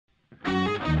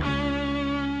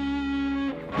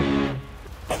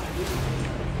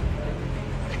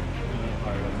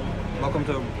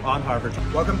welcome to On Harvard.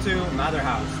 Welcome to Mather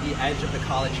House, the edge of the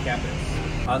college campus.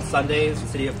 On Sundays, the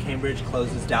city of Cambridge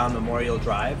closes down Memorial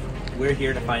Drive. We're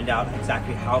here to find out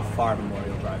exactly how far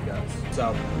Memorial Drive goes.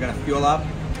 So we're gonna fuel up,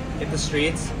 hit the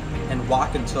streets, and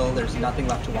walk until there's nothing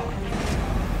left to walk.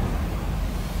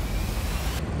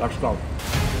 Let's go.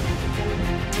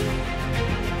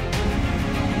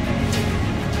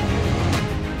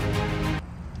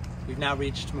 We've now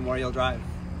reached Memorial Drive.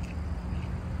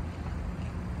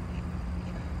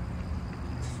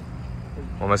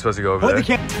 Well, am I supposed to go over there?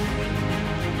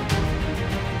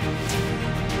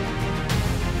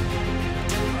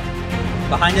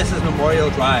 Behind us is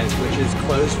Memorial Drive, which is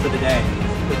closed for the day,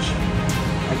 which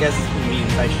I guess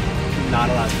means I'm not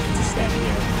allowed to stand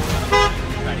here.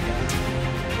 Try to get it.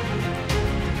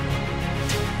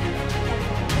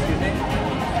 Excuse me?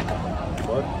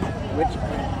 What?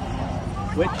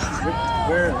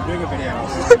 We're doing a video.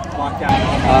 Walked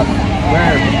out.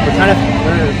 We're trying to.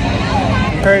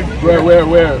 Where? We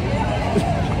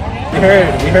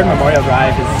heard Memorial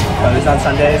Drive is closed on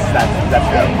Sundays. Is that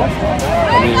true?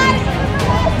 I mean,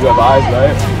 you have eyes,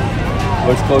 right?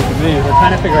 Looks close to me. We're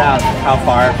trying to figure out how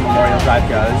far Memorial Drive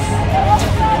goes.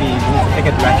 We need to pick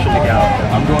a direction to go.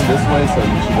 I'm going this way, so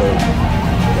you should go.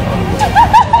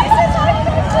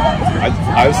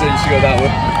 I would say you should go that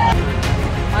way.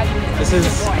 This is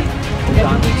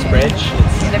John Weeks Bridge.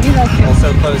 It's also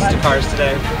closed to cars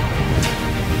today.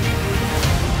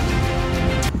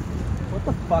 What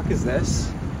the fuck is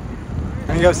this? I'm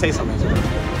gonna go say something.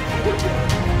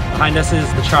 Behind us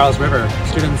is the Charles River.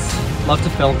 Students love to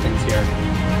film things here.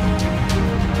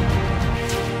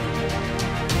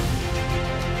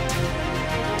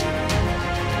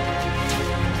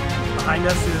 Behind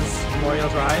us is Memorial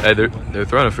Drive. Hey, they're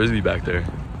throwing a frisbee back there.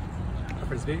 A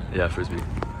frisbee? Yeah, frisbee.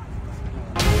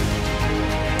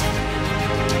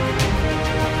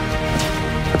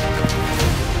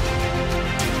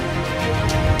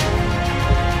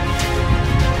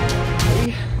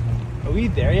 Are we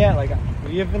there yet? Like,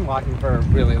 we have been walking for a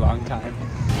really long time.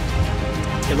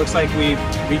 It looks like we've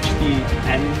reached the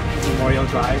end of Memorial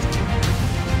Drive.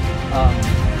 I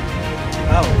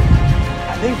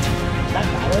think, does that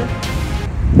matter?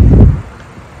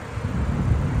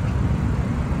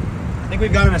 I think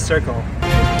we've gone in a circle.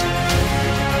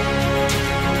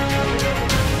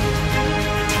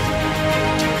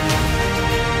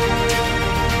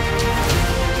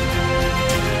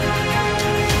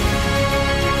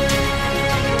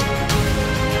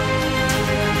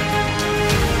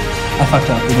 I fucked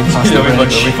up. We didn't cross the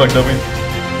bridge. We fucked up.